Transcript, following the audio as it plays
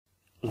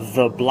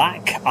The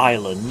Black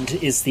Island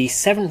is the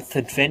seventh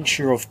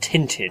adventure of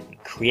Tintin,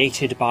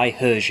 created by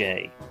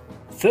Hergé.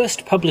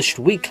 First published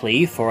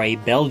weekly for a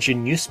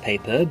Belgian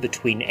newspaper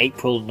between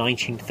April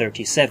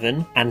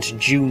 1937 and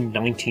June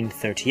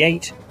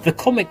 1938, the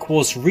comic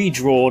was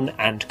redrawn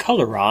and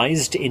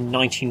colorized in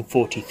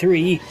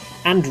 1943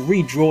 and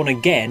redrawn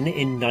again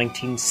in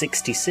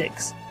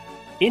 1966.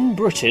 In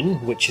Britain,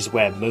 which is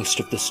where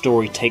most of the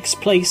story takes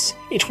place,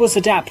 it was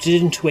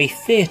adapted into a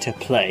theatre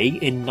play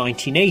in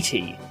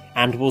 1980,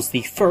 and was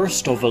the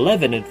first of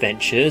 11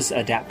 adventures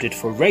adapted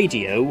for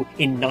radio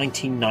in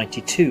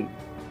 1992.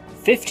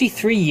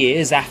 53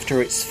 years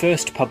after its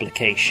first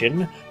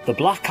publication, The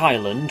Black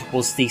Island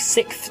was the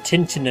sixth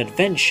Tintin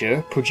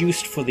adventure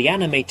produced for the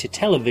animated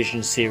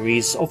television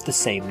series of the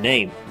same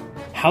name.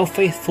 How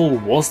faithful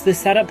was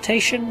this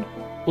adaptation?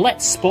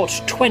 Let's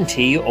spot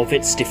 20 of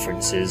its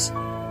differences.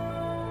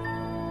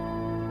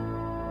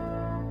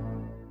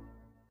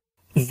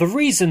 The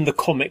reason the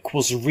comic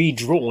was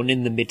redrawn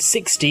in the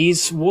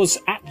mid-60s was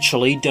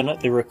actually done at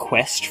the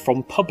request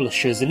from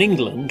publishers in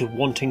England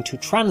wanting to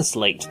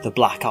translate The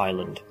Black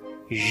Island.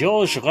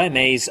 Georges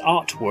Remé's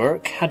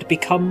artwork had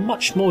become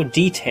much more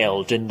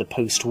detailed in the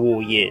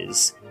post-war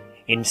years.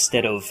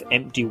 Instead of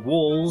empty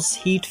walls,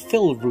 he'd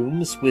fill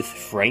rooms with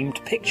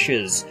framed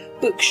pictures,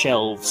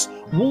 bookshelves,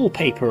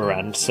 wallpaper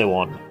and so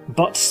on.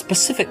 But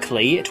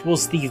specifically, it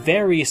was the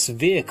various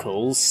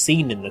vehicles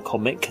seen in the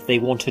comic they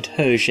wanted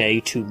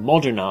Hergé to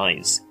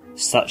modernise,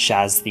 such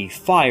as the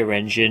fire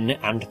engine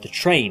and the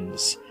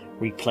trains,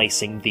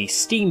 replacing the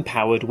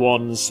steam-powered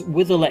ones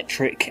with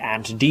electric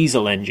and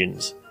diesel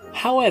engines.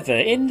 However,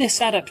 in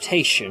this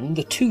adaptation,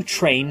 the two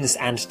trains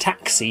and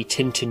taxi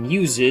Tintin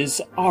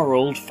uses are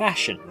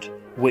old-fashioned,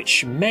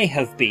 which may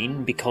have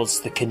been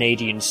because the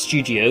Canadian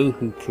studio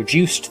who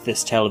produced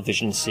this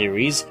television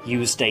series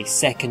used a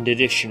second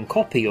edition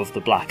copy of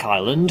The Black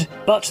Island,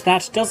 but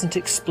that doesn't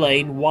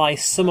explain why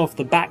some of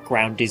the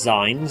background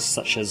designs,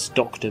 such as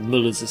Dr.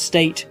 Muller's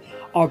estate,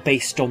 are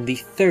based on the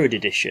third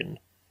edition.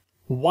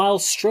 While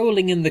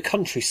strolling in the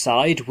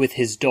countryside with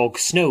his dog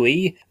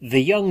Snowy,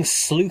 the young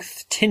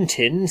sleuth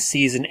Tintin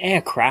sees an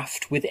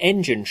aircraft with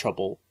engine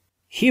trouble.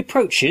 He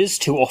approaches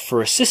to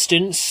offer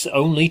assistance,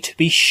 only to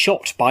be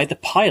shot by the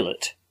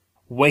pilot.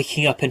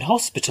 Waking up in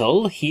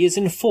hospital, he is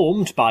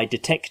informed by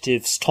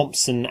detectives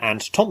Thompson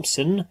and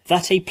Thompson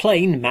that a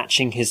plane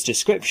matching his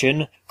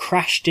description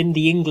crashed in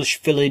the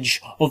English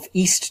village of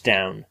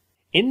Eastdown.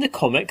 In the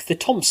comic, the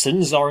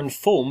Thompsons are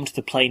informed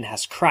the plane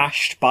has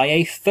crashed by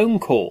a phone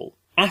call,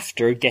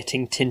 after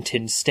getting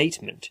Tintin's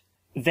statement.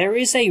 There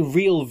is a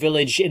real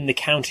village in the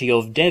county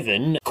of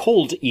Devon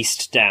called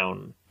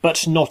Eastdown,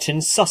 but not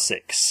in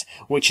Sussex,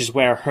 which is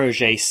where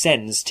Hergé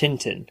sends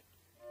Tintin.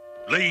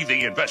 Leave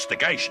the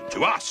investigation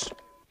to us.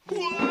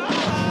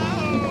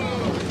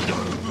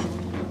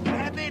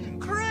 Heaven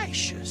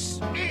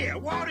gracious. Here,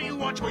 why do you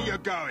watch where you're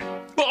going?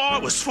 But I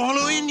was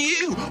following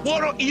you. Why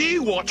don't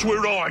you watch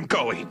where I'm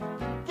going?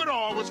 But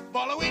I was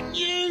following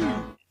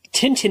you.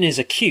 Tintin is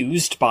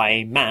accused by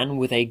a man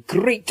with a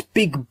great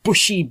big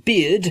bushy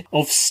beard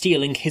of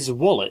stealing his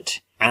wallet,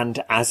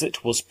 and as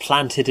it was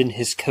planted in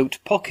his coat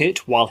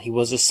pocket while he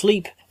was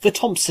asleep, the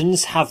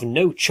Thompsons have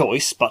no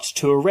choice but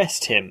to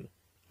arrest him.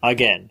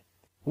 Again.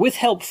 With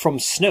help from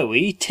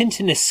Snowy,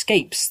 Tintin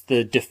escapes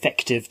the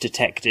defective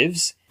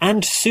detectives,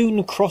 and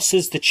soon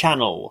crosses the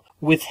channel,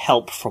 with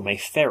help from a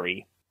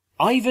ferry.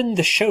 Ivan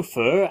the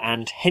chauffeur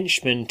and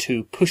henchman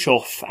to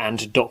Pushoff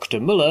and Dr.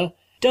 Muller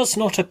does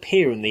not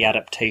appear in the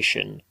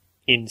adaptation.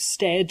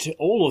 Instead,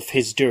 all of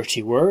his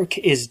dirty work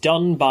is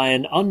done by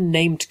an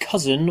unnamed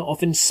cousin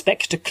of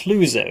Inspector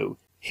Clouseau,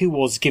 who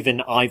was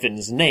given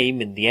Ivan's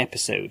name in the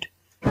episode.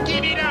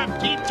 Give it up,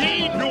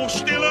 Tintin! You're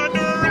still under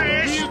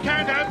arrest! You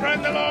can't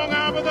outrun the long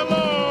arm of the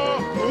law!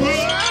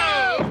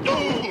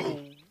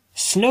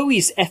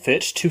 Snowy's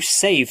effort to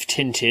save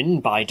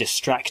Tintin by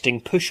distracting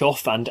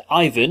Pushoff and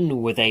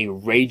Ivan with a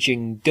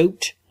raging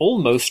goat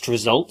almost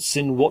results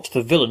in what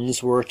the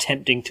villains were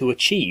attempting to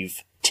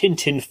achieve,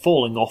 Tintin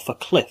falling off a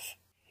cliff.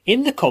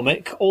 In the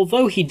comic,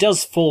 although he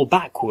does fall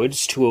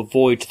backwards to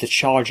avoid the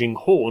charging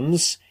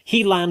horns,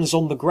 he lands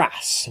on the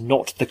grass,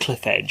 not the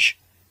cliff edge.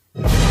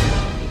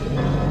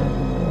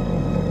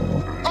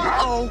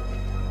 Uh-oh!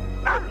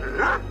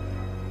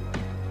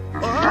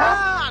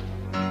 Ah!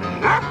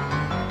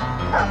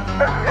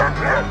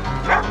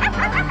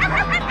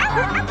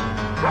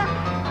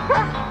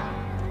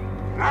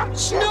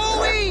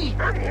 Snowy!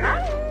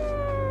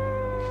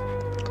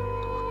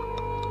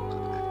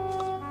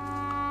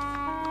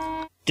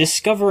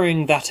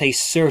 Discovering that a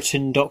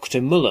certain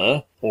Dr.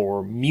 Muller,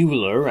 or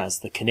Mueller as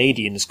the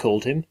Canadians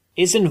called him,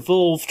 is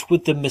involved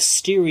with the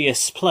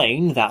mysterious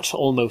plane that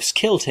almost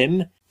killed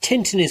him,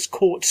 Tintin is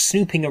caught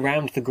snooping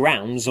around the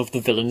grounds of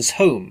the villain's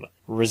home,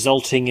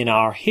 resulting in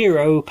our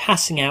hero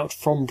passing out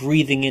from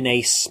breathing in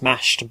a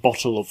smashed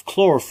bottle of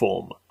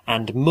chloroform,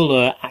 and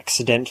Muller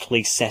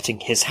accidentally setting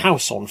his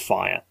house on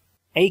fire.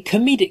 A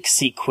comedic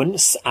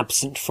sequence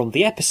absent from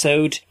the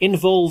episode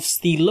involves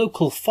the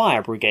local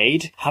fire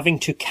brigade having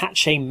to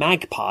catch a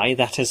magpie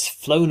that has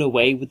flown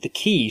away with the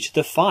key to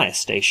the fire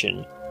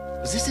station.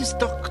 This is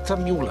Dr.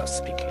 Mueller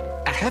speaking.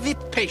 I have a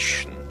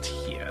patient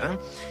here.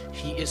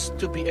 He is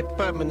to be a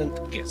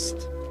permanent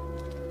guest.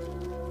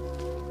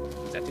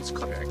 That is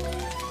correct.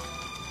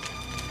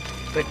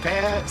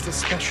 Prepare the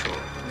special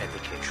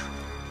medication.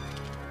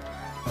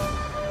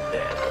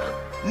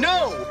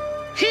 No!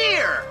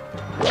 Here!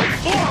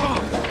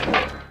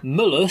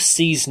 Mueller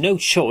sees no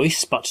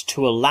choice but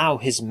to allow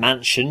his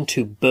mansion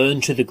to burn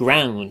to the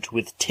ground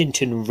with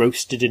Tintin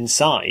roasted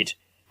inside,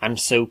 and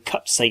so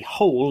cuts a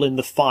hole in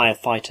the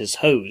firefighter's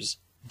hose.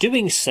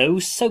 Doing so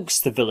soaks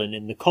the villain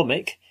in the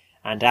comic,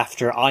 and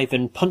after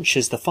Ivan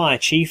punches the fire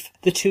chief,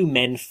 the two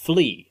men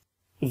flee.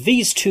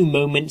 These two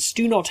moments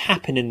do not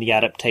happen in the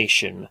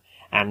adaptation,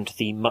 and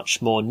the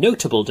much more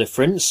notable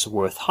difference,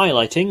 worth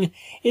highlighting,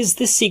 is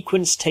the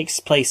sequence takes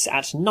place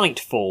at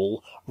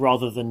nightfall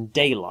rather than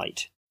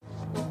daylight.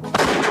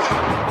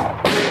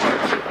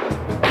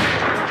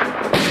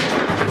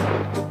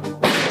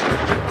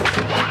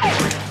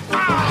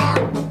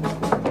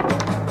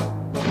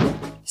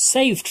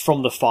 Saved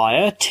from the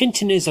fire,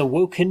 Tintin is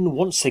awoken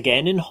once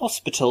again in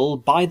hospital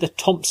by the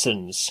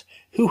Thompsons,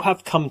 who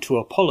have come to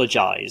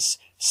apologise,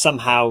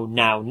 somehow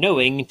now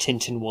knowing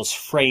Tintin was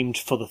framed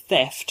for the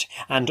theft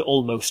and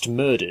almost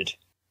murdered.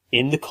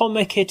 In the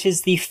comic, it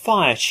is the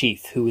fire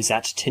chief who is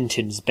at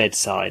Tintin's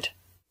bedside.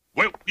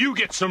 Well, you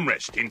get some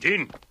rest,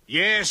 Tintin.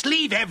 Yes,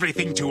 leave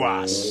everything to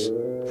us.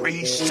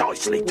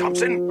 Precisely,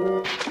 Thompson.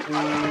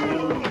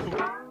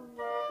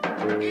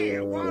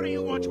 Here, what do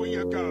you want where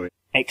you're going?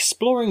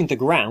 Exploring the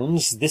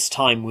grounds, this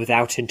time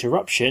without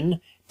interruption,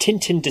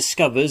 Tintin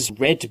discovers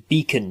red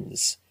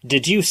beacons,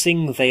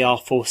 deducing they are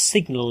for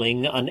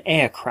signalling an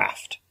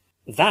aircraft.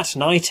 That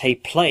night a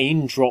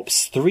plane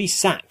drops 3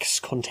 sacks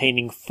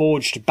containing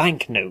forged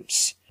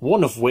banknotes,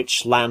 one of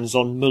which lands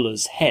on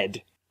Muller's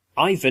head.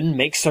 Ivan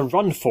makes a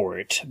run for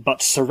it,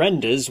 but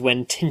surrenders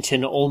when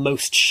Tintin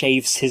almost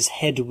shaves his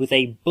head with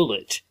a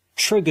bullet,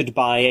 triggered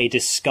by a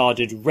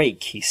discarded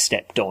rake he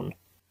stepped on.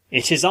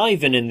 It is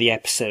Ivan in the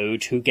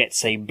episode who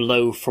gets a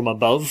blow from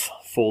above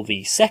for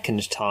the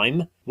second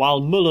time,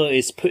 while Mueller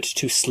is put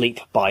to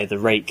sleep by the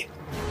rake.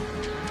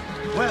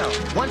 Well,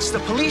 once the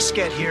police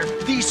get here,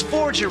 these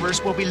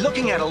forgerers will be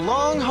looking at a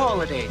long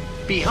holiday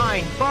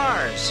behind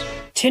bars.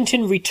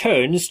 Tintin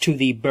returns to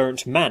the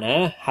burnt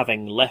manor,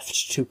 having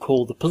left to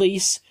call the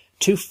police,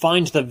 to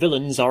find the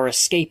villains are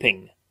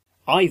escaping.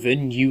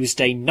 Ivan used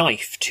a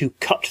knife to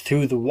cut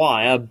through the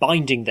wire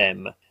binding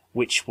them,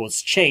 which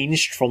was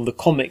changed from the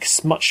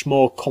comic's much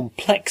more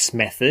complex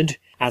method,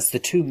 as the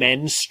two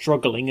men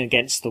struggling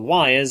against the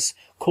wires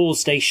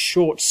caused a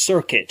short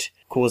circuit,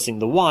 causing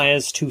the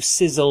wires to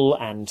sizzle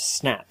and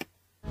snap.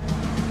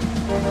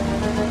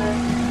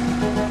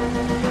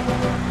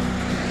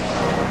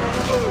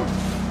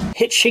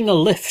 Hitching a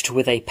lift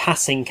with a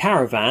passing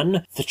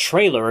caravan, the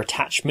trailer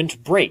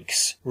attachment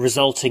breaks,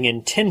 resulting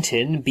in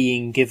Tintin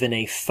being given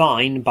a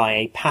fine by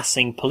a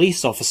passing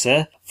police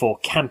officer for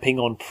camping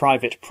on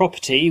private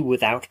property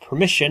without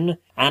permission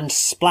and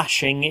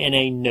splashing in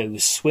a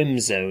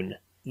no-swim zone.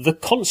 The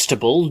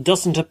constable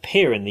doesn't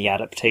appear in the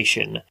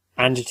adaptation,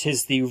 and it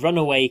is the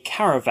runaway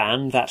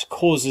caravan that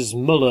causes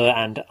Mueller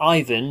and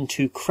Ivan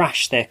to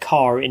crash their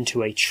car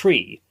into a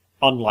tree,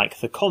 unlike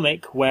the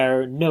comic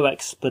where no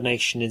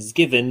explanation is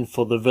given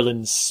for the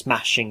villain's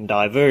smashing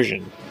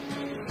diversion.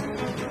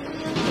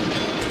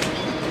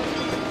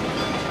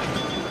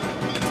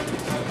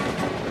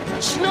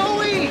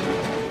 Snowy!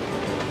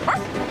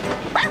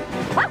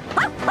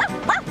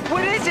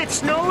 What is it,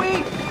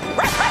 Snowy?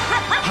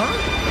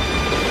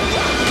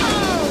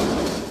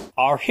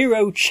 Our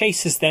hero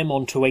chases them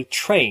onto a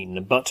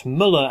train, but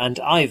Mueller and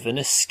Ivan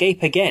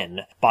escape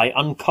again by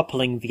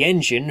uncoupling the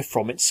engine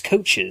from its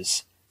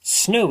coaches.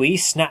 Snowy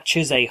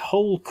snatches a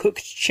whole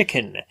cooked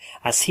chicken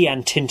as he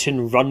and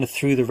Tintin run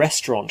through the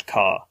restaurant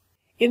car.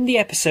 In the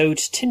episode,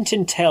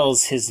 Tintin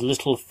tells his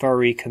little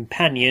furry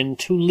companion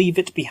to leave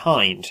it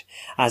behind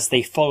as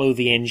they follow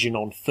the engine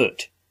on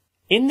foot.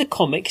 In the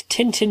comic,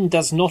 Tintin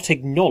does not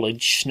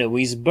acknowledge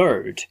Snowy's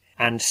bird,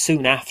 and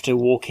soon after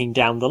walking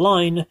down the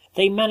line,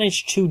 they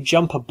manage to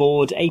jump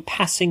aboard a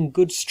passing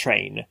goods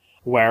train,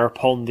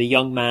 whereupon the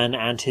young man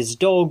and his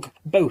dog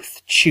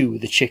both chew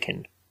the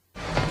chicken.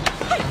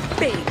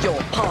 Beg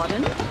your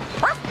pardon. Never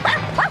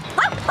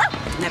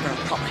a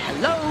proper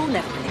hello,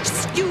 never an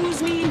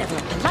excuse me, never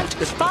a polite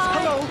goodbye.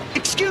 Hello,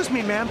 excuse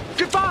me, ma'am.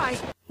 Goodbye.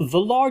 The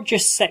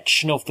largest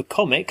section of the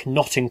comic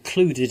not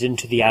included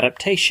into the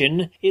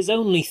adaptation is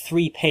only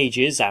 3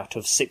 pages out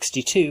of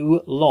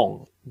 62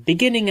 long.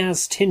 Beginning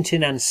as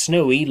Tintin and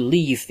Snowy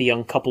leave the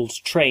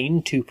uncoupled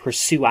train to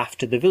pursue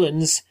after the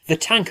villains, the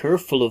tanker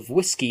full of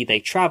whiskey they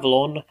travel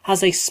on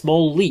has a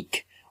small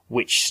leak,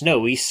 which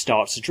Snowy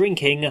starts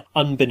drinking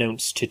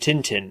unbeknownst to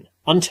Tintin,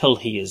 until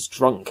he is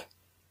drunk.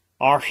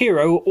 Our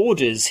hero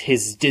orders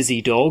his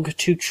dizzy dog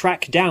to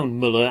track down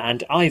Mueller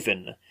and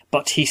Ivan,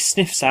 but he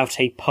sniffs out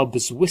a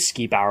pub's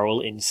whiskey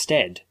barrel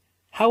instead.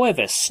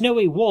 However,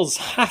 Snowy was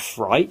half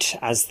right,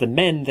 as the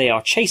men they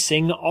are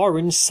chasing are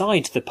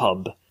inside the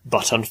pub.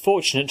 But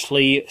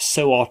unfortunately,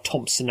 so are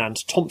Thompson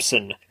and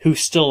Thompson, who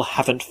still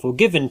haven't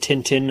forgiven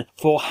Tintin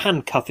for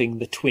handcuffing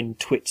the twin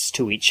twits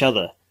to each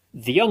other.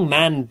 The young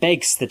man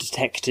begs the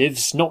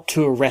detectives not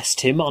to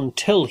arrest him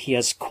until he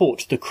has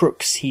caught the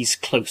crooks he's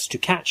close to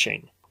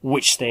catching,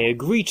 which they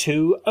agree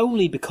to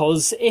only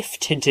because if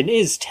Tintin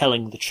is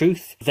telling the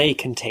truth, they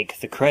can take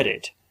the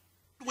credit.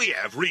 We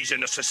have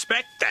reason to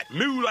suspect that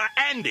Muller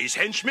and his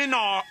henchmen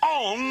are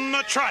on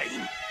the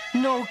train.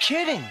 No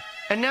kidding.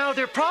 And now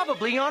they're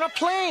probably on a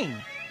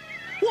plane.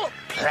 What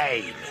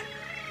plane?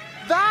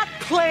 That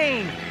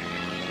plane!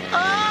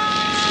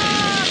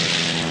 Ah!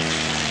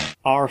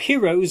 Our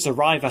heroes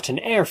arrive at an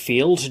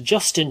airfield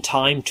just in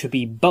time to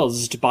be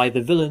buzzed by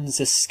the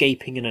villains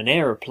escaping in an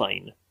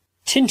aeroplane.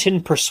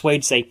 Tintin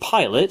persuades a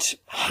pilot,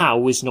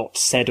 how is not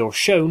said or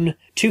shown,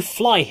 to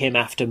fly him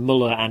after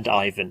Muller and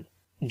Ivan.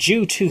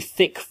 Due to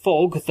thick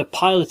fog, the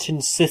pilot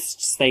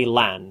insists they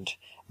land,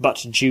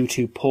 but due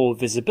to poor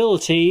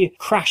visibility,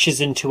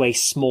 crashes into a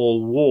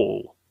small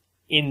wall.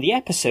 In the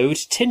episode,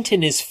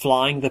 Tintin is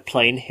flying the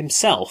plane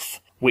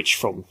himself, which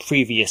from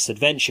previous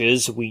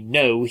adventures we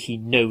know he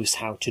knows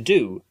how to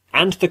do,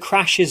 and the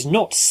crash is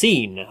not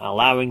seen,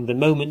 allowing the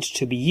moment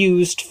to be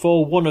used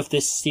for one of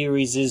this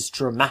series'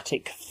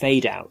 dramatic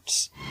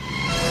fade-outs.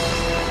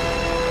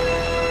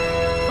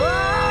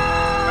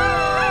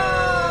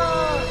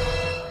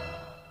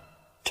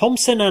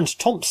 Thompson and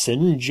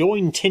Thompson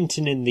join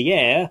Tintin in the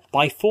air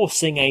by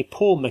forcing a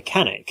poor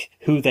mechanic,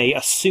 who they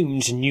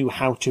assumed knew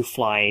how to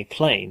fly a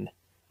plane.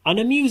 An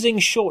amusing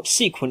short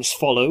sequence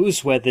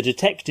follows where the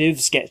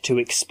detectives get to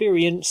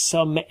experience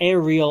some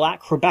aerial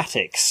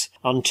acrobatics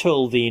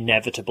until the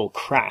inevitable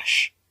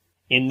crash.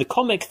 In the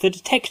comic, the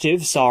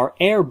detectives are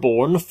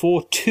airborne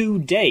for 2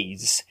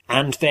 days,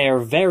 and their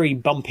very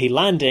bumpy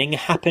landing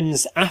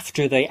happens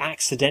after they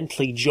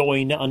accidentally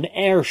join an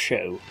air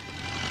show.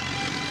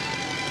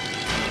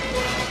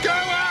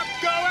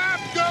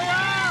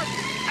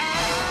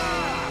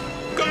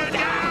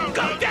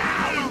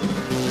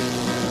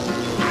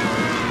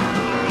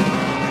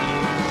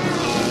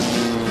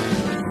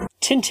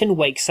 Tintin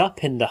wakes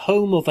up in the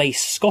home of a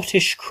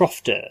Scottish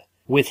crofter,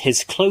 with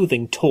his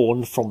clothing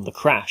torn from the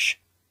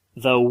crash.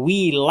 The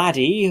wee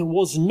laddie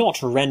was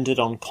not rendered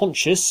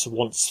unconscious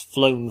once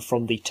flown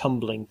from the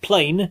tumbling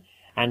plane,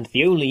 and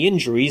the only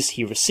injuries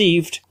he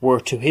received were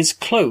to his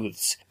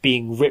clothes,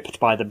 being ripped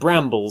by the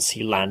brambles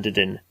he landed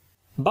in.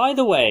 By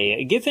the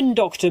way, given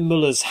Dr.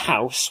 Muller's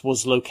house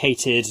was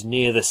located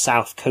near the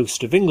south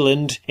coast of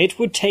England, it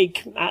would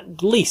take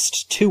at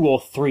least 2 or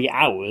 3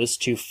 hours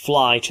to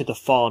fly to the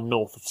far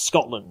north of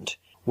Scotland,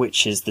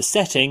 which is the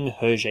setting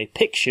Hergé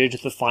pictured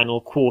the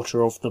final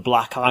quarter of the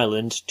Black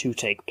Island to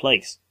take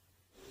place.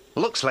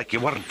 Looks like you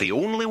weren't the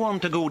only one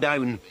to go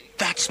down.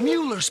 That's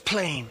Muller's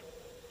plane.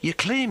 You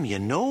claim you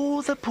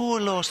know the poor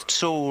lost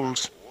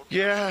souls.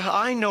 Yeah,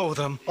 I know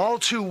them all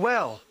too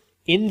well.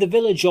 In the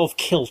village of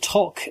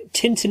Kiltock,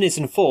 Tintin is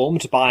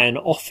informed by an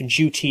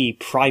off-duty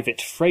Private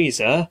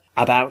Fraser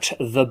about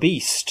the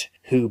Beast,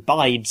 who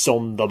bides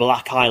on the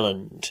Black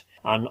Island,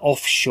 an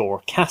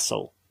offshore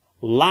castle.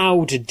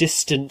 Loud,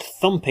 distant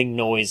thumping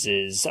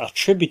noises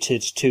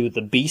attributed to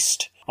the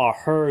Beast are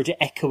heard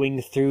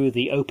echoing through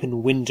the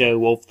open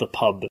window of the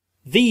pub.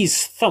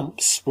 These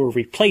thumps were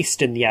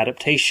replaced in the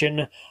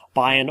adaptation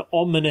by an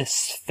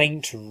ominous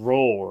faint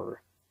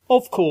roar.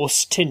 Of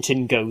course,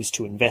 Tintin goes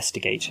to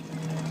investigate.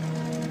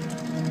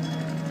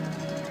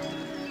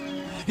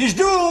 He's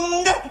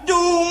doomed!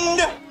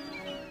 Doomed!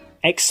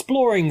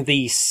 Exploring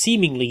the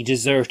seemingly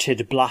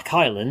deserted Black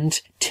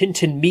Island,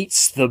 Tintin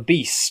meets the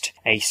Beast,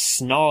 a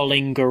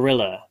snarling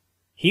gorilla.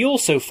 He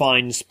also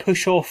finds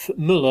Pushoff,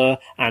 Muller,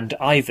 and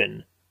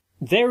Ivan.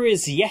 There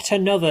is yet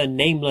another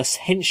nameless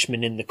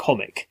henchman in the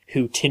comic,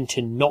 who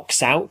Tintin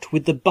knocks out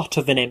with the butt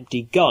of an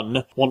empty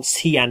gun once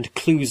he and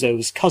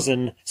Clouseau's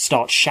cousin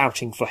start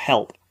shouting for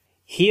help.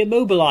 He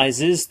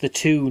immobilizes the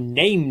 2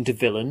 named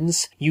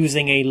villains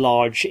using a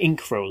large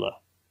ink roller.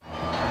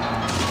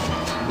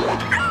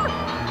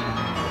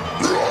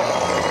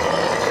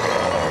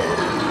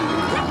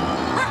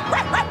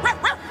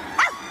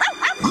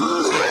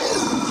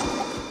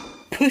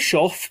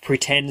 Pushoff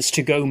pretends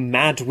to go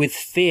mad with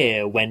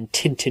fear when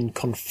Tintin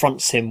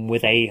confronts him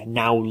with a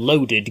now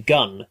loaded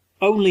gun,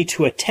 only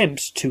to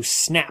attempt to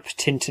snap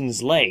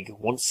Tintin's leg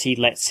once he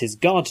lets his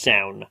guard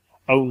down,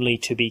 only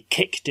to be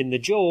kicked in the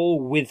jaw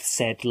with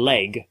said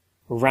leg.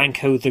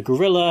 Ranko the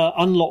gorilla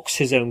unlocks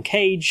his own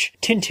cage,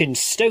 Tintin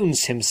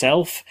stones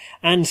himself,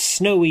 and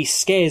Snowy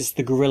scares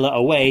the gorilla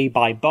away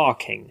by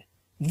barking.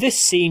 This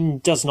scene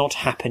does not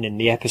happen in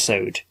the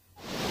episode.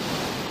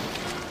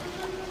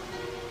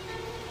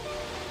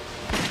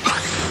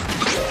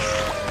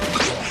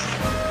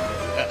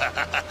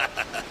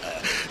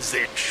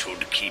 That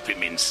should keep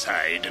him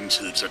inside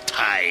until the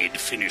tide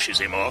finishes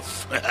him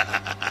off.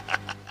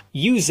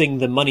 Using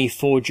the money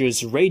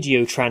forger's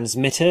radio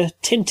transmitter,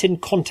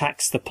 Tintin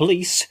contacts the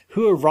police,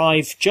 who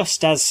arrive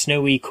just as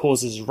Snowy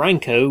causes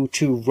Ranko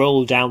to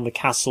roll down the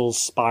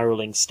castle's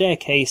spiralling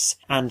staircase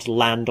and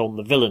land on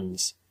the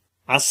villains.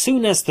 As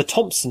soon as the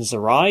Thompsons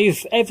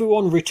arrive,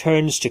 everyone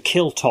returns to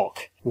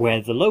Kiltok,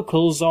 where the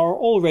locals are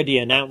already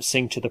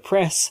announcing to the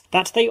press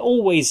that they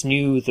always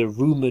knew the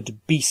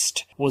rumoured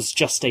beast was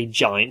just a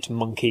giant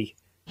monkey.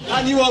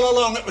 I knew all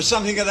along it was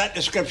something of that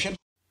description.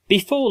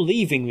 Before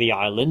leaving the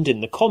island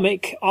in the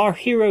comic, our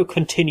hero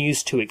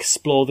continues to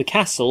explore the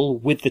castle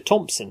with the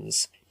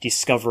Thompsons,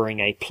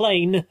 discovering a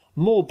plane,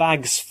 more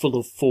bags full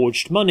of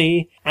forged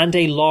money, and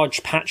a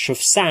large patch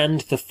of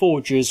sand the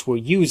forgers were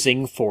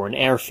using for an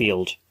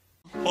airfield.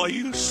 Are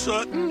you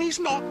certain he's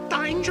not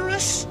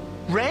dangerous?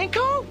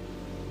 Ranko?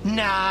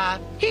 Nah,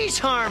 he's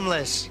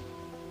harmless.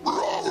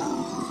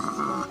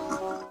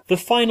 The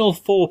final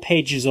 4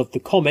 pages of the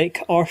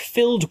comic are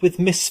filled with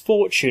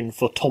misfortune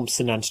for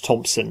Thompson and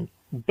Thompson.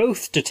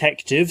 Both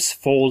detectives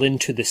fall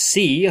into the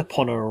sea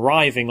upon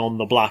arriving on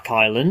the Black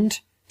Island.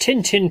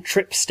 Tintin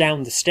trips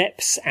down the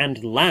steps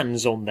and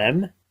lands on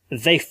them.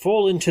 They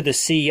fall into the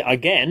sea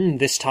again,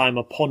 this time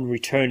upon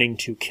returning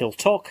to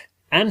Kiltok.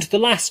 And the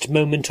last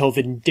moment of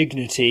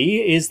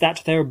indignity is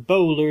that their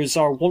bowlers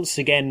are once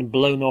again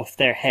blown off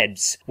their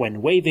heads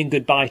when waving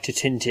goodbye to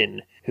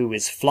Tintin, who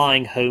is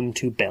flying home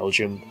to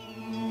Belgium.